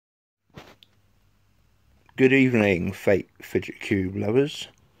Good evening, fake fidget cube lovers.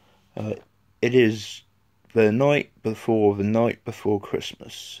 It is the night before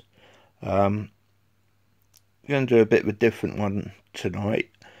Christmas. We're going to do a bit of a different one tonight.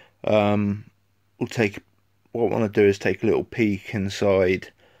 Um, we'll take what I want to do is take a little peek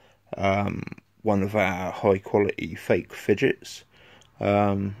inside um, one of our high quality fake fidgets,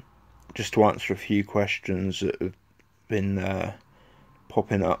 um, just to answer a few questions that have been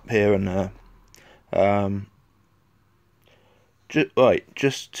popping up here and there. Um,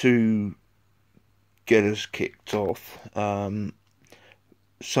 just to get us kicked off.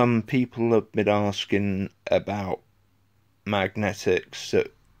 Some people have been asking about magnetics,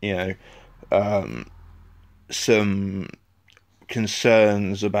 that you know, um, some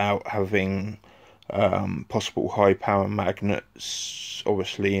concerns about having possible high power magnets,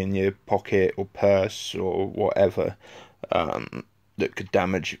 obviously in your pocket or purse or whatever, that could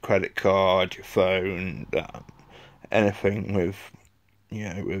damage your credit card, your phone, anything with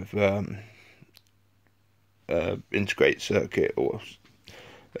integrated circuit or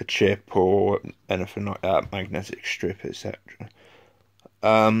a chip or anything like that, magnetic strip, etc.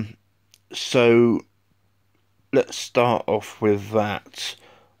 So let's start off with that.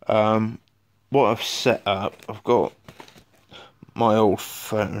 What I've set up, I've got my old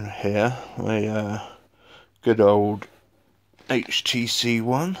phone here, my good old HTC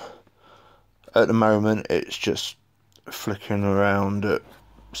One. At the moment, it's just flicking around at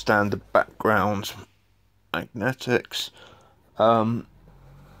standard background magnetics. The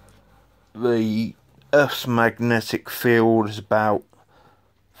Earth's magnetic field is about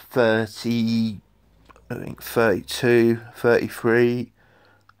 30, I think 32, 33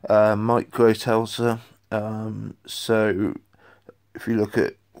 microtelsor. So if you look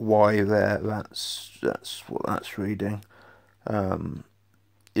at Y there, that's what that's reading.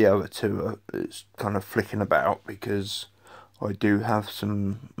 The other two it's kind of flicking about because I do have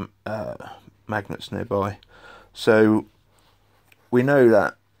some magnets nearby. So we know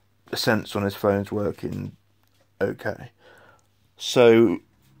that the sense on his phone's working okay. So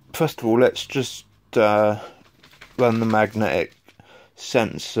first of all, let's just run the magnetic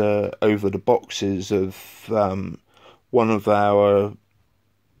sensor over the boxes of one of our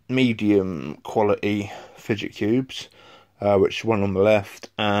medium quality fidget cubes, which is one on the left,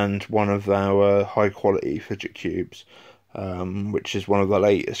 and one of our high quality fidget cubes, which is one of the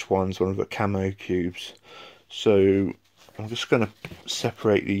latest ones, one of the camo cubes. So I'm just going to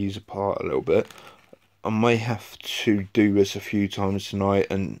separate these apart a little bit. I may have to do this a few times tonight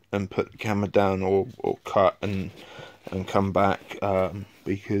and put the camera down or cut and come back,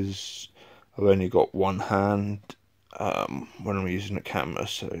 because I've only got one hand when I'm using the camera,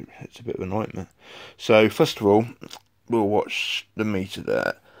 so it's a bit of a nightmare. So first of all, we'll watch the meter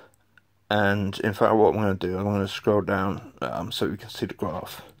there, and in fact what I'm going to do, I'm going to scroll down so we can see the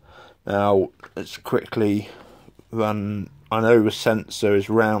graph. Now let's quickly run. I know the sensor is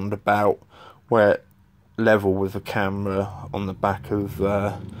round about where level with the camera on the back of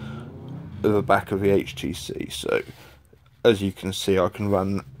the HTC. So as you can see, I can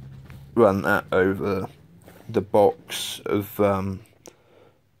run that over the box of the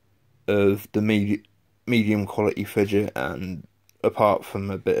medium quality fidget, and apart from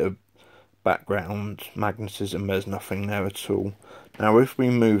a bit of background magnetism, there's nothing there at all. Now if we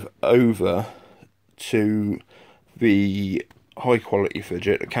move over to the high quality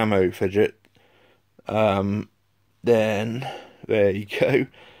fidget, the camo fidget, then there you go.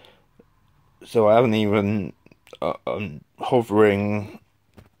 So I haven't even, I'm hovering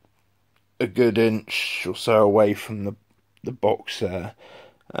a good inch or so away from the box there,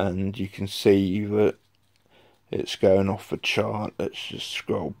 and you can see that it's going off the chart. Let's just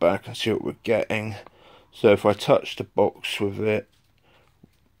scroll back and see what we're getting. So if I touch the box with it,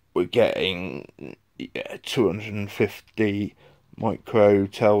 we're getting 250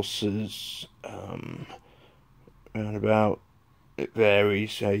 microtelsors, around about. It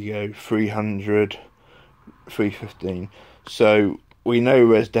varies. There you go, 300, 315. So we know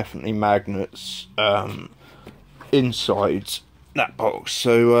there's definitely magnets inside that box.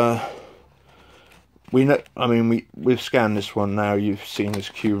 So we know. I mean, we've scanned this one now. You've seen this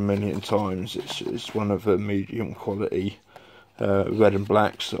cube a million times. It's one of the medium quality red and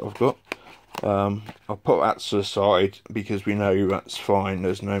blacks that I've got. I'll put that to the side because we know that's fine.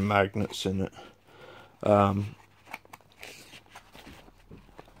 There's no magnets in it.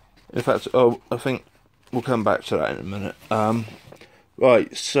 In fact, I think we'll come back to that in a minute.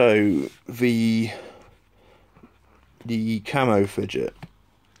 Right, so the camo fidget.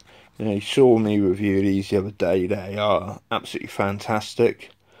 You saw me review these the other day. They are absolutely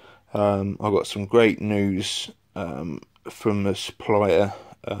fantastic. I got some great news from the supplier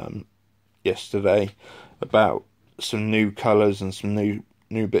yesterday about some new colours and some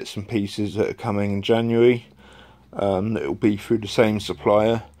new bits and pieces that are coming in January. That will be through the same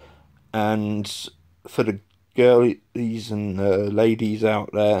supplier, and for the girlies and ladies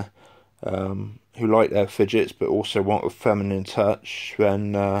out there who like their fidgets but also want a feminine touch,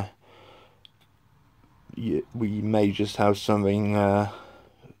 then we may just have something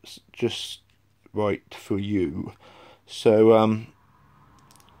just right for you. So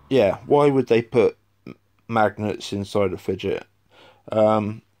yeah, why would they put magnets inside a fidget?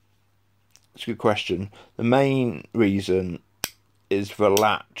 It's a good question. The main reason is the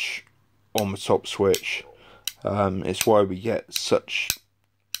latch on the top switch. It's why we get such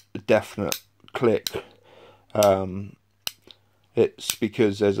a definite click. It's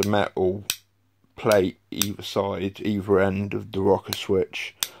because there's a metal plate either end of the rocker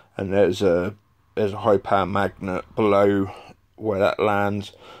switch, and there's a high power magnet below where that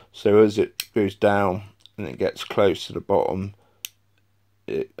lands. So as it goes down and it gets close to the bottom,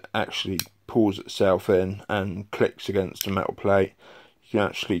 it actually pulls itself in and clicks against the metal plate. You can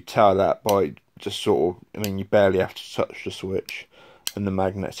actually tell that by just sort of, I mean, you barely have to touch the switch and the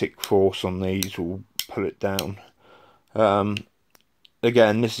magnetic force on these will pull it down.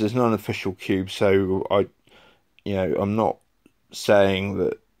 Again, this is an unofficial cube, so I'm not saying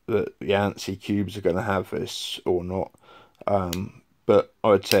that the ANSI cubes are going to have this or not, but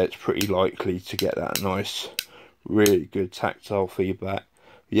I'd say it's pretty likely to get that nice, really good tactile feedback.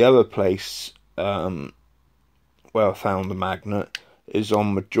 The other place where I found the magnet is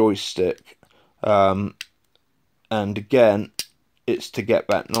on the joystick, and again, it's to get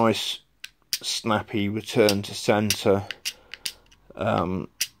that nice snappy return to center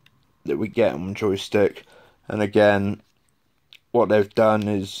that we get on joystick. And again, what they've done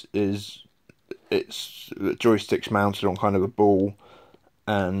is the joystick's mounted on kind of a ball,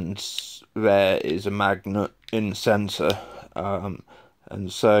 and there is a magnet in the center, and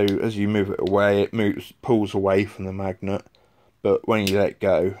so as you move it away, it pulls away from the magnet, but when you let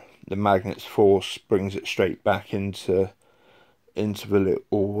go, the magnet's force brings it straight back into the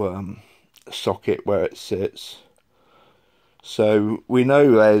little socket where it sits. So we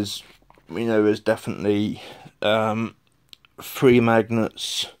know there's definitely 3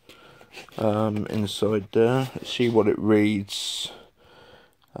 magnets inside there. Let's see what it reads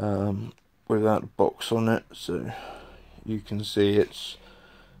without a box on it, so you can see it's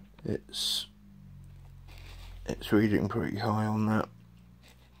reading pretty high on that.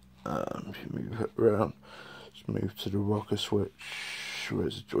 If you move it around, let's move to the rocker switch.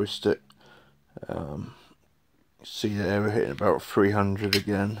 Where's the joystick? See there, we're hitting about 300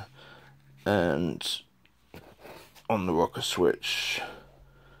 again, and on the rocker switch,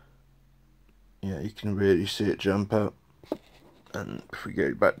 yeah, you can really see it jump up. And if we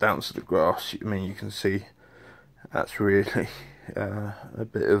go back down to the grass, I mean, you can see that's really a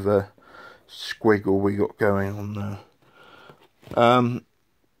bit of a squiggle we got going on there.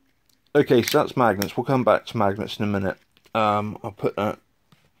 Okay, so that's magnets. We'll come back to magnets in a minute. I'll put that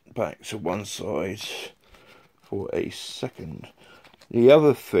back to one side for a second. The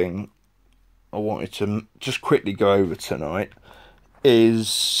other thing I wanted to just quickly go over tonight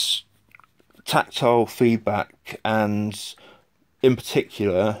is tactile feedback, and in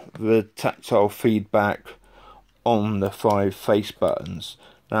particular the tactile feedback on the 5 face buttons.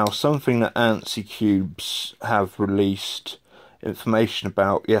 Now, something that ANSI Cubes have released information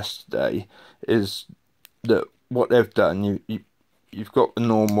about yesterday is that what they've done, you've got the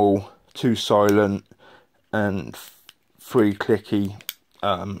normal 2 silent and 3 clicky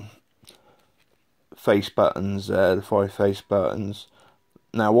face buttons there, the 5 face buttons.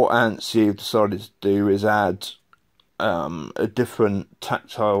 Now, what ANSI have decided to do is add a different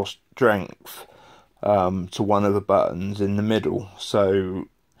tactile strength to one of the buttons in the middle, so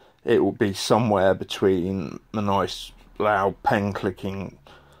it will be somewhere between a nice loud pen clicking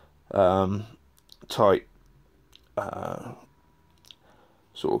type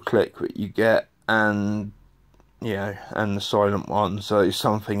sort of click that you get, and and the silent one, so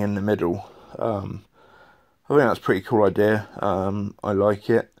something in the middle. I think that's a pretty cool idea. I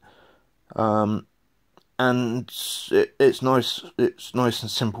like it, and it's nice. It's nice and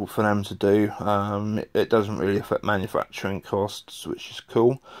simple for them to do. It doesn't really affect manufacturing costs, which is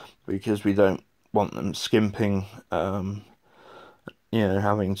cool, because we don't want them skimping. Having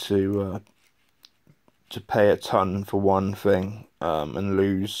to pay a ton for one thing and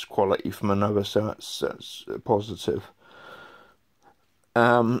lose quality from another. So that's a positive.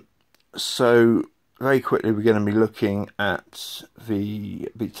 So very quickly we're going to be looking at the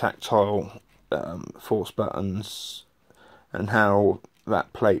tactile force buttons and how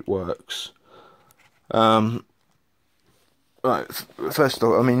that plate works. Right, first of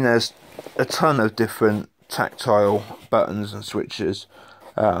all, I mean, there's a ton of different tactile buttons and switches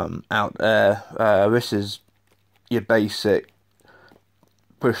out there. This is your basic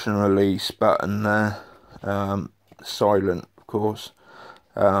push and release button there, silent of course.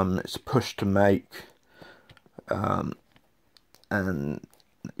 It's push to make, and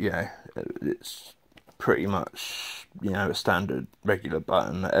yeah, it's pretty much, you know, a standard regular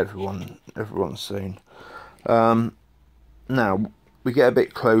button that everyone's seen. Now we get a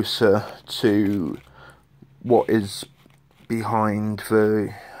bit closer to what is behind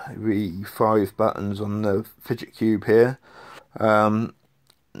the 5 buttons on the Fidget cube here.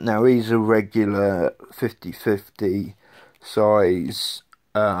 Now these are regular 50/50 size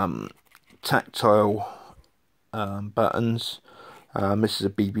tactile buttons. This is a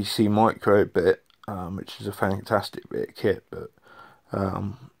BBC Micro bit, which is a fantastic bit of kit, but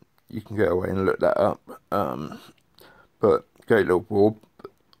you can go away and look that up. But great little board.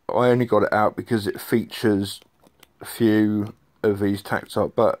 I only got it out because it features a few of these tactile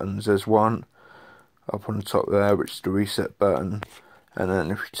buttons. There's one up on the top there, which is the reset button, and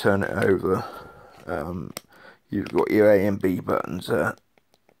then if you turn it over, you've got your A and B buttons there.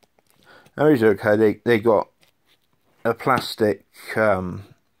 Now these are okay. They got a plastic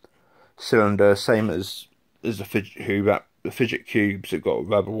cylinder, same as the Fidget cube. The Fidget cubes have got a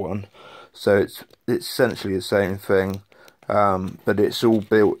rubber one, so it's essentially the same thing. But it's all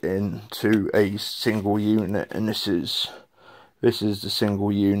built into a single unit, and this is the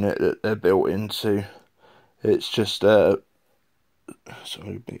single unit that they're built into. It's just sorry,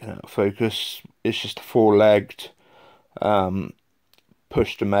 being out of focus. It's just a 4-legged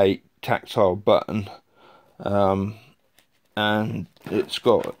push to make tactile button, and it's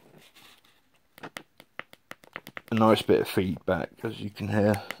got a nice bit of feedback, as you can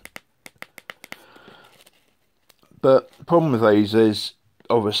hear. But the problem with these is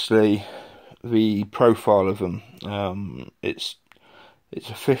obviously the profile of them. It's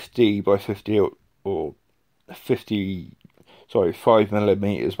a 50 by 50 or 50, sorry,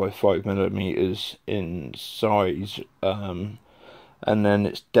 5mm by 5mm in size, and then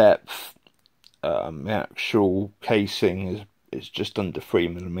its depth, the actual casing is just under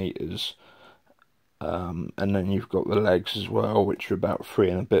 3mm, and then you've got the legs as well, which are about 3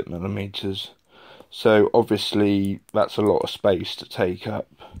 and a bit millimeters. So obviously that's a lot of space to take up.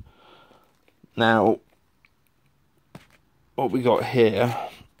 Now what we got here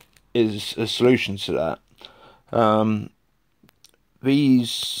is a solution to that.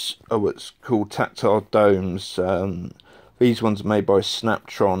 These are what's called tactile domes. These ones are made by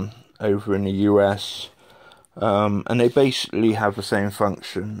Snaptron over in the US, and they basically have the same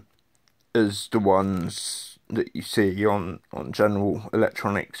function as the ones that you see on general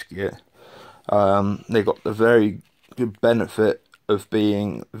electronics gear. They got the very good benefit of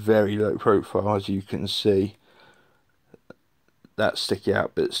being very low profile. As you can see, that sticky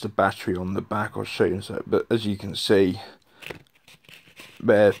out bit's the battery on the back. I'll show you that. But as you can see,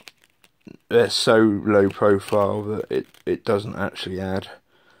 they're so low profile that it doesn't actually add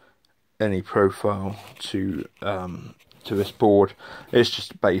any profile to this board. It's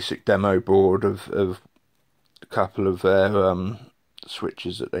just a basic demo board of a couple of their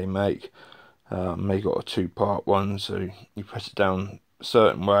switches that they make. They got a 2-part one, so you press it down a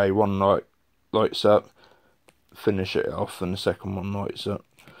certain way, one light lights up, finish it off, and the second one lights up.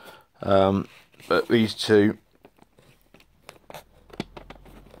 But these two,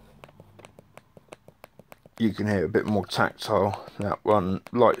 you can hear a bit more tactile. That one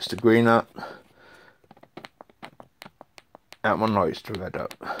lights the green up, that one lights the red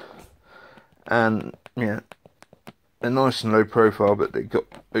up, and yeah, they're nice and low profile, but they got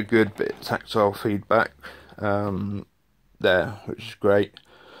a good bit of tactile feedback there, which is great.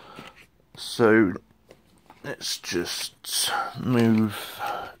 So let's just move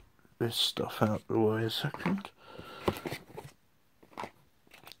this stuff out the way a second.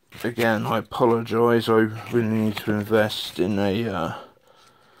 Again, I apologise. I really need to invest in a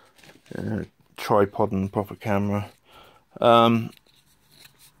tripod and proper camera.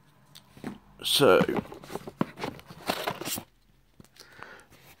 So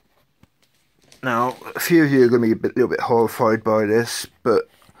now, a few of you are going to be a little bit horrified by this, but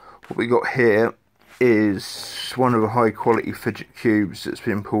what we got here is one of the high quality Fidget cubes that's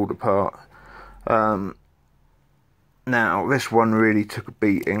been pulled apart. Now, this one really took a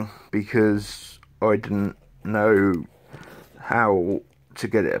beating because I didn't know how to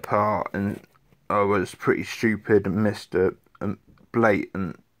get it apart, and I was pretty stupid and missed a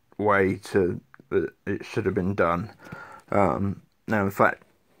blatant way to that it should have been done. Now, in fact,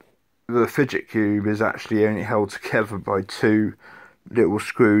 the fidget cube is actually only held together by two little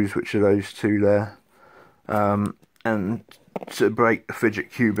screws, which are those two there. And to break the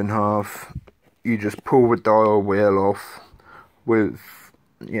fidget cube in half, you just pull the dial wheel off with,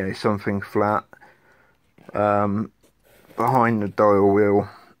 you know, something flat. Behind the dial wheel,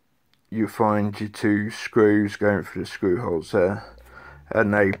 you find your two screws going through the screw holes there,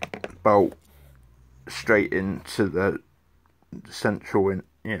 and they bolt straight into the central,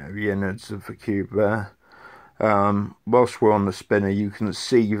 you know, the innards of the cube there. Whilst we're on the spinner, you can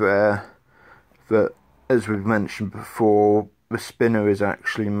see there that, as we've mentioned before, the spinner is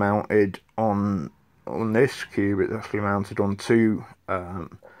actually mounted on this cube. It's actually mounted on two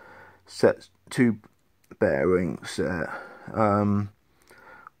two bearings there.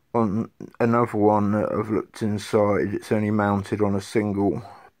 On another one that I've looked inside, it's only mounted on a single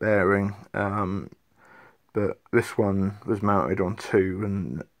bearing, but this one was mounted on two,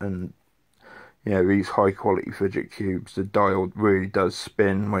 and you know, these high quality fidget cubes, the dial really does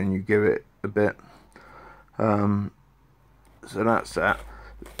spin when you give it a bit. So that's that.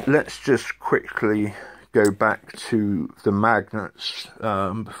 Let's just quickly go back to the magnets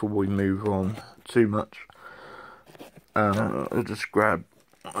before we move on too much. I'll just grab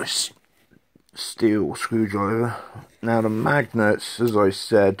my steel screwdriver. Now, the magnets, as I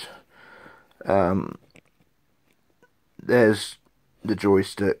said, there's the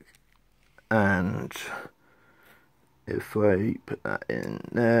joystick, and if I put that in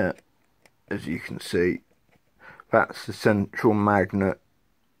there, as you can see, that's the central magnet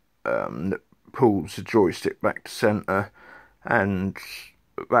that pulls the joystick back to centre, and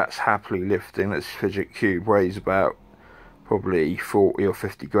that's happily lifting. This fidget cube weighs about probably 40 or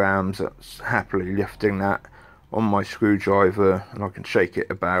 50 grams. That's happily lifting that on my screwdriver, and I can shake it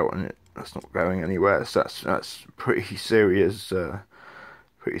about, and that's not going anywhere. So that's pretty serious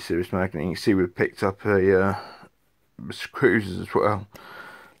magnet. You can see we've picked up a screws as well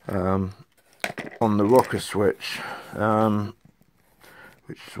on the rocker switch,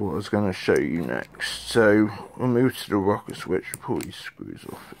 which is what I was going to show you next. So we'll move to the rocker switch and pull these screws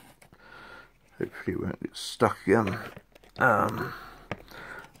off. Hopefully it won't get stuck again.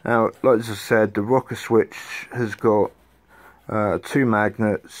 Now, like I said, the rocker switch has got two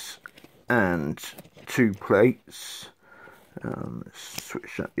magnets and two plates. Let's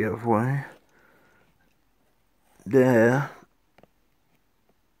switch that the other way. There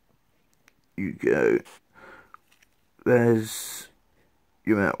you go. There's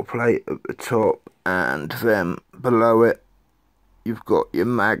your metal plate at the top, and then below it you've got your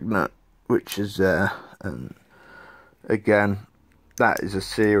magnet, which is there. And again, that is a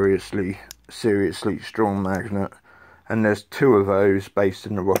seriously strong magnet, and there's two of those based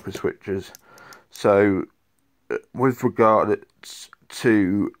in the rocker switches. So with regards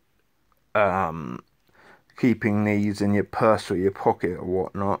to keeping these in your purse or your pocket or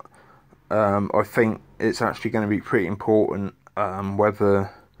whatnot, I think it's actually going to be pretty important whether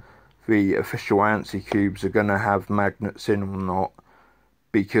the official ANSI cubes are going to have magnets in or not,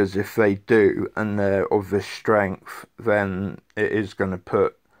 because if they do and they're of this strength, then it is going to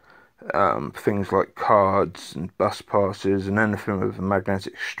put things like cards and bus passes and anything with a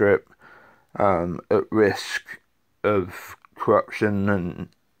magnetic strip at risk of corruption, and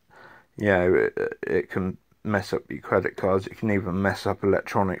you know, it can mess up your credit cards. It can even mess up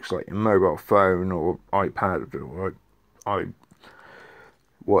electronics like your mobile phone or iPad or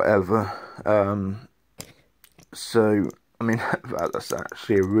whatever. So I mean, that's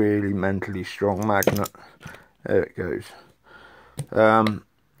actually a really mentally strong magnet. There it goes.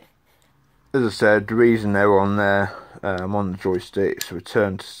 As I said, the reason they're on there, on the joystick, is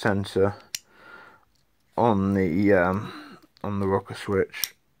return to centre on the rocker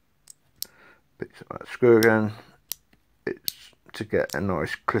switch. Picks up that screw again. It's to get a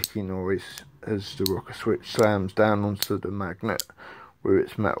nice clicky noise as the rocker switch slams down onto the magnet with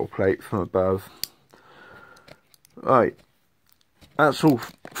its metal plate from above. Right, that's all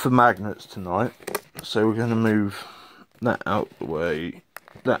for magnets tonight. So we're going to move that out the way,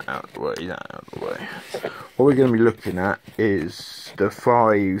 that out the way, that out the way. What we're going to be looking at is the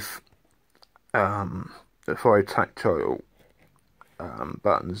five tactile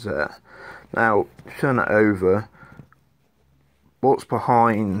buttons there. Now, turn that over. What's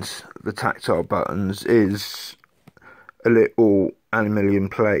behind the tactile buttons is a little aluminium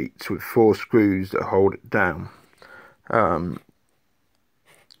plate with 4 screws that hold it down. I'm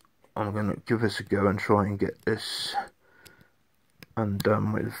going to give this a go and try and get this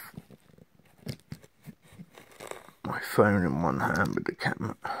undone with my phone in one hand with the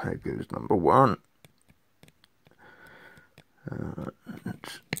camera. There goes number one.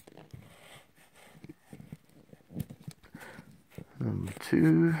 Number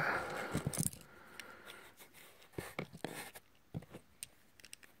two.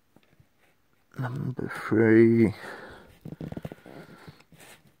 Number three.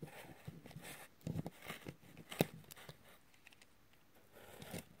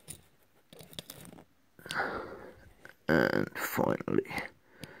 And finally,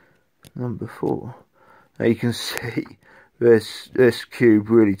 number four. Now you can see this cube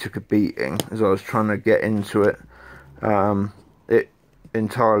really took a beating as I was trying to get into it. It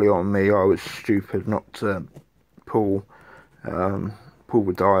entirely on me. I was stupid not to pull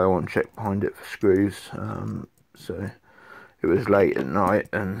the dial and check behind it for screws. So it was late at night,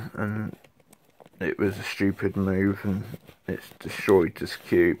 and it was a stupid move, and it's destroyed this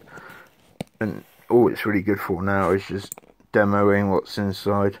cube. And all it's really good for now is just demoing what's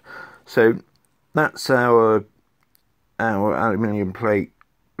inside. So that's our aluminium plate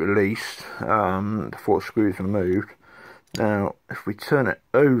released, the 4 screws removed. Now if we turn it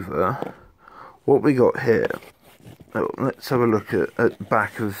over, what we got here, let's have a look at the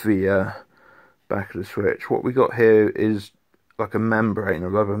back of the switch. What we got here is like a membrane, a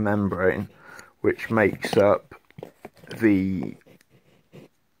rubber membrane, which makes up the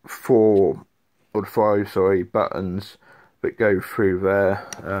 4 or 5 buttons that go through there,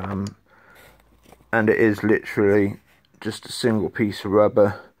 and it is literally just a single piece of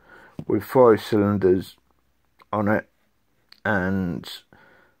rubber with 5 cylinders on it, and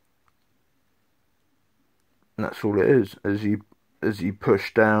that's all it is. As you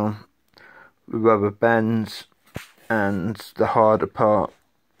push down, the rubber bends, and the hard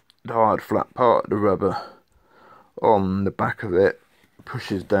flat part of the rubber on the back of it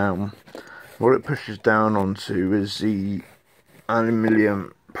pushes down. What it pushes down onto is the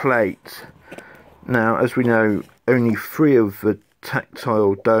aluminium plate. Now, as we know, only 3 of the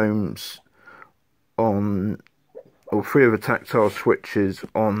tactile domes or 3 of the tactile switches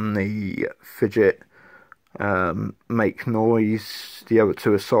on the Fidget make noise. The other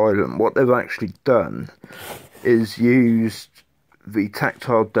 2 are silent. What they've actually done is used the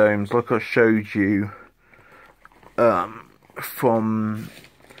tactile domes, like I showed you from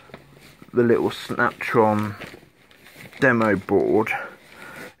the little Snaptron demo board.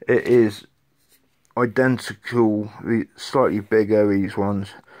 It is identical, slightly bigger, these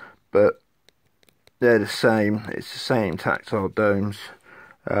ones, but they're the same. It's the same tactile domes,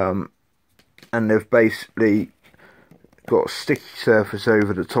 and they've basically got a sticky surface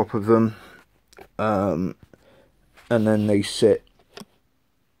over the top of them, and then they sit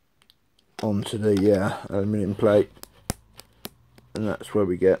onto the aluminium plate, and that's where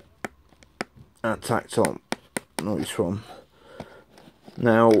we get our tactile noise from.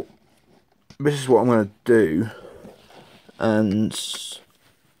 Now this is what I'm going to do, and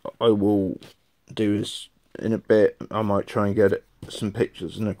I will do this in a bit. I might try and get some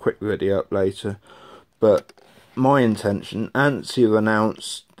pictures and a quick video up later, but my intention, ANSI have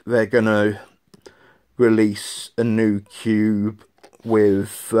announced they're going to release a new cube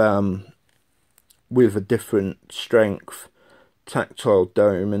with a different strength tactile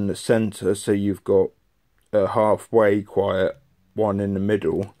dome in the center, so you've got a halfway quiet one in the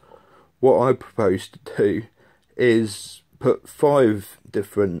middle. What I propose to do is put 5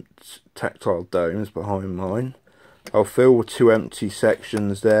 different tactile domes behind mine. I'll fill 2 empty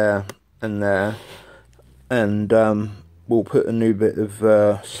sections there and there, and we'll put a new bit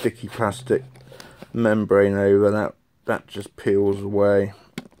of sticky plastic membrane over that just peels away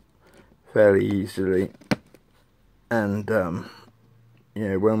fairly easily. And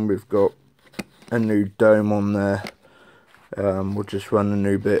when we've got a new dome on there, we'll just run a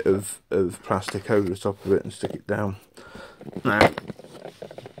new bit of plastic over the top of it and stick it down. Now,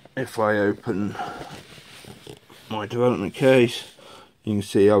 if I open my development case, you can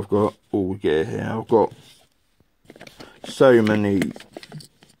see I've got all the gear here. I've got so many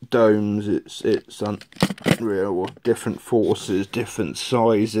domes, it's unreal. Different forces, different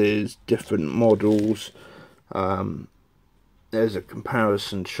sizes, different models. There's a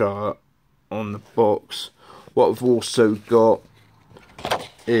comparison chart on the box. What I've also got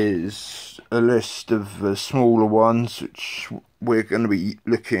is a list of the smaller ones, which we're going to be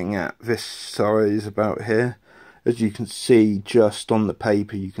looking at this size about here. As you can see, just on the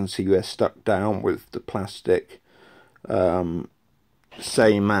paper, you can see they're stuck down with the plastic,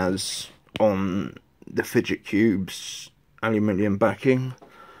 same as on the Fidget Cube's aluminium backing.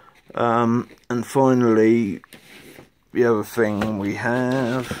 And finally, the other thing we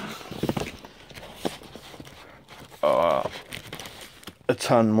have a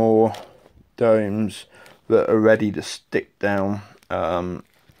ton more domes that are ready to stick down, and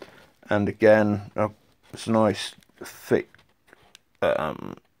again, it's a nice thick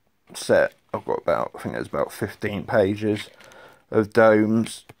set. I've got about, I think there's about 15 pages of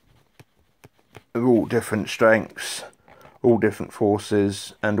domes of all different strengths, all different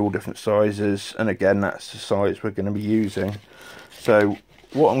forces, and all different sizes, and again, that's the size we're going to be using. So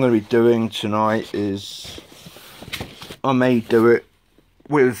what I'm going to be doing tonight is, I may do it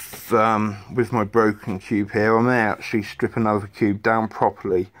with my broken cube here. I may actually strip another cube down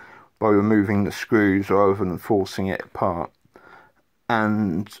properly by removing the screws rather than forcing it apart,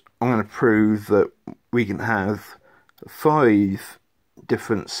 and I'm going to prove that we can have 5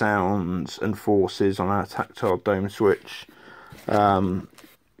 different sounds and forces on our tactile dome switch.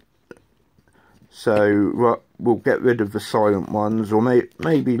 So we'll get rid of the silent ones, or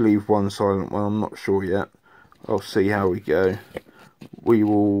maybe leave one silent one, I'm not sure yet. I'll see how we go. We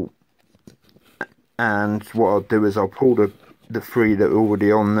will, and what I'll do is I'll pull the 3 that are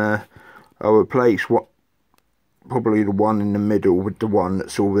already on there. I'll replace probably the one in the middle with the one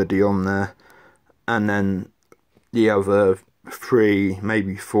that's already on there, and then the other 3,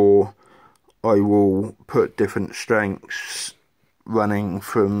 maybe 4, I will put different strengths, running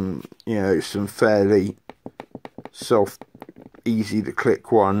from, you know, some fairly soft, easy to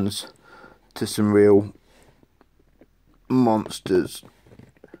click ones to some real monsters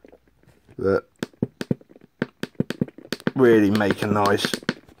that really make a nice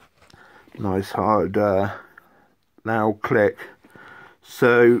hard loud click.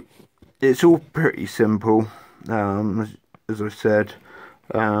 So it's all pretty simple, as I said.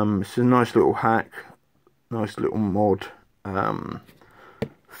 It's a nice little hack, nice little mod,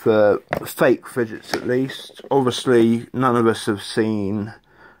 for fake fidgets at least. Obviously none of us have seen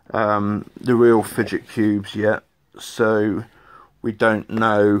the real fidget cubes yet, so we don't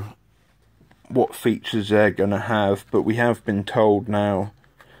know what features they're going to have, but we have been told now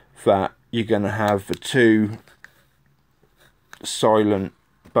that you're going to have the 2 silent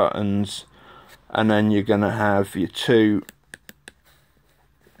buttons, and then you're going to have your 2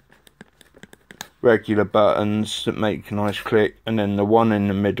 regular buttons that make a nice click, and then the one in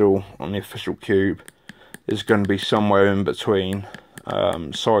the middle on the official cube is going to be somewhere in between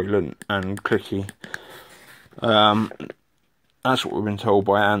silent and clicky. That's what we've been told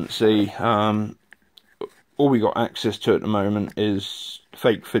by Antsy. All we got access to at the moment is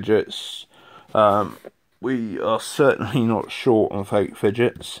fake fidgets. We are certainly not short on fake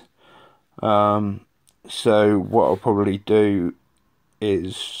fidgets. So what I'll probably do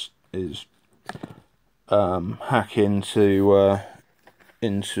is hack into a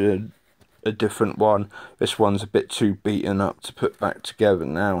different one. This one's a bit too beaten up to put back together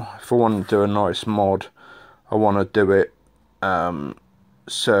now. If I want to do a nice mod, I want to do it so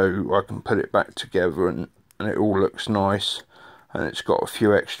I can put it back together and it all looks nice, and it's got a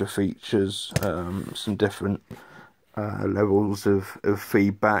few extra features, some different levels of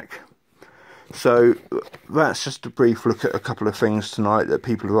feedback. So that's just a brief look at a couple of things tonight that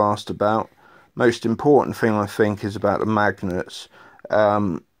people have asked about. Most important thing, I think, is about the magnets.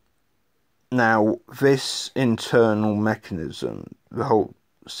 Now, this internal mechanism, the whole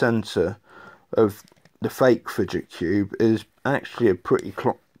centre of the fake fidget cube, is actually a pretty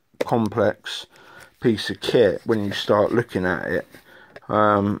complex piece of kit when you start looking at it.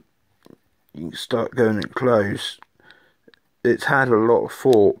 You can start going in close. It's had a lot of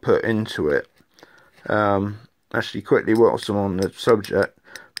thought put into it. Actually, quickly, whilst I'm on the subject,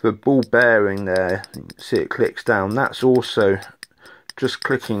 the ball bearing there, you can see it clicks down. That's also just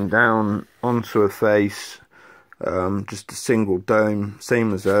clicking down onto a face, just a single dome,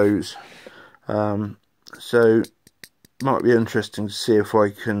 same as those. So might be interesting to see if I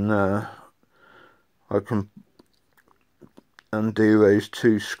can undo those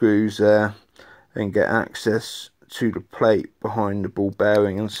 2 screws there and get access to the plate behind the ball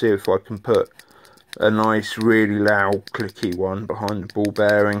bearing, and see if I can put a nice, really loud, clicky one behind the ball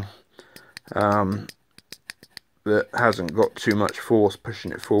bearing that hasn't got too much force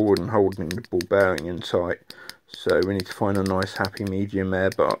pushing it forward and holding the ball bearing in tight. So we need to find a nice happy medium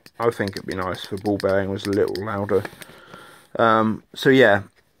there, but I think it'd be nice if the ball bearing was a little louder. So yeah,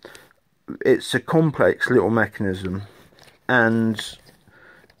 it's a complex little mechanism, and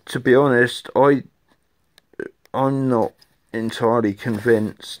to be honest, I'm not entirely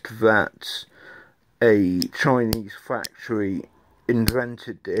convinced that a Chinese factory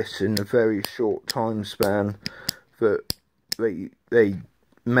invented this in a very short time span, that they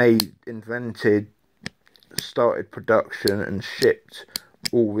invented, started production and shipped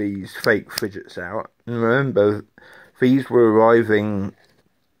all these fake fidgets out. And remember, these were arriving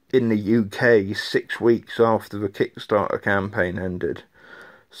in the UK 6 weeks after the Kickstarter campaign ended.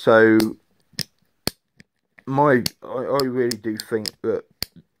 So I really do think that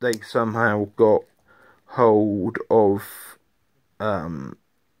they somehow got hold of a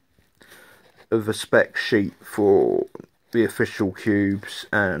spec sheet for the official cubes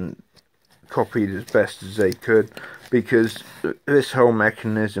and copied as best as they could, because this whole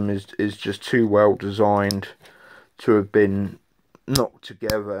mechanism is just too well designed to have been knocked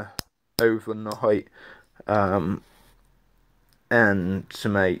together overnight, and to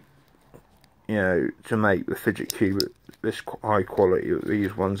make the Fidget cube this high quality that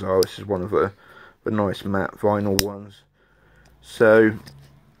these ones are. This is one of the nice matte vinyl ones. So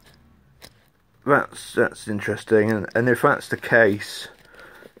that's interesting, and if that's the case,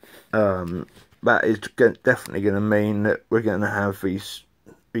 that is definitely going to mean that we're going to have these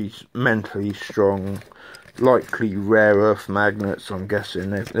mentally strong, likely rare earth magnets. I'm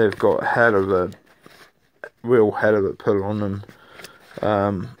guessing they've got a real hell of a pull on them,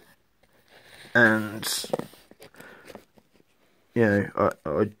 and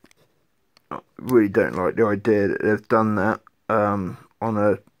I really don't like the idea that they've done that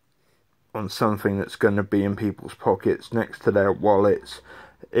on something that's going to be in people's pockets next to their wallets,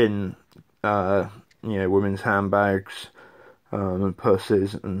 in women's handbags, and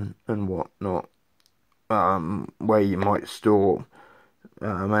purses and whatnot, where you might store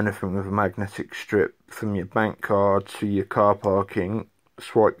anything with a magnetic strip, from your bank card to your car parking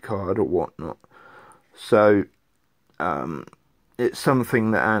swipe card or whatnot. So it's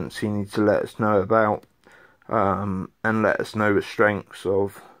something that ANSI needs to let us know about, and let us know the strengths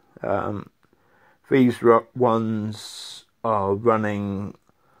of. These ones are running,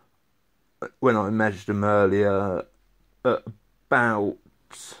 when I measured them earlier, at about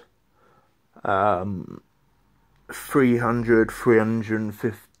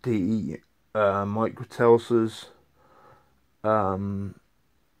 350 microtelsers.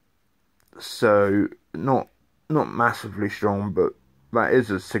 So not massively strong, but that is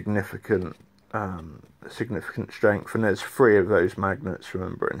a significant strength, and there's 3 of those magnets,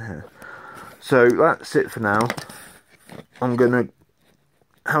 remember, in here. So that's it for now. I'm gonna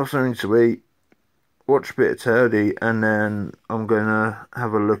have something to eat, watch a bit of Turdy, and then I'm gonna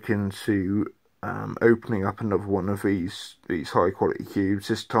have a look into opening up another one of these high quality cubes,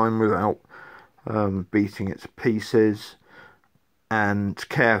 this time without beating it to pieces, and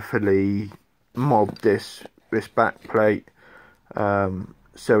carefully mob this back plate,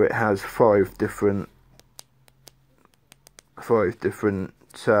 so it has 5 different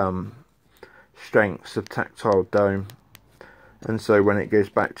strengths of tactile dome, and so when it goes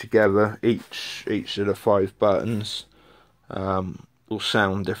back together, each of the 5 buttons will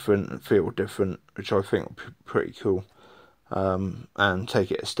sound different and feel different, which I think will be pretty cool, and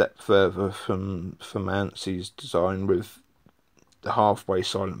take it a step further from ANSI's design with the halfway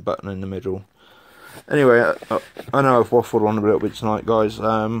silent button in the middle. Anyway, I know I've waffled on a little bit tonight, guys.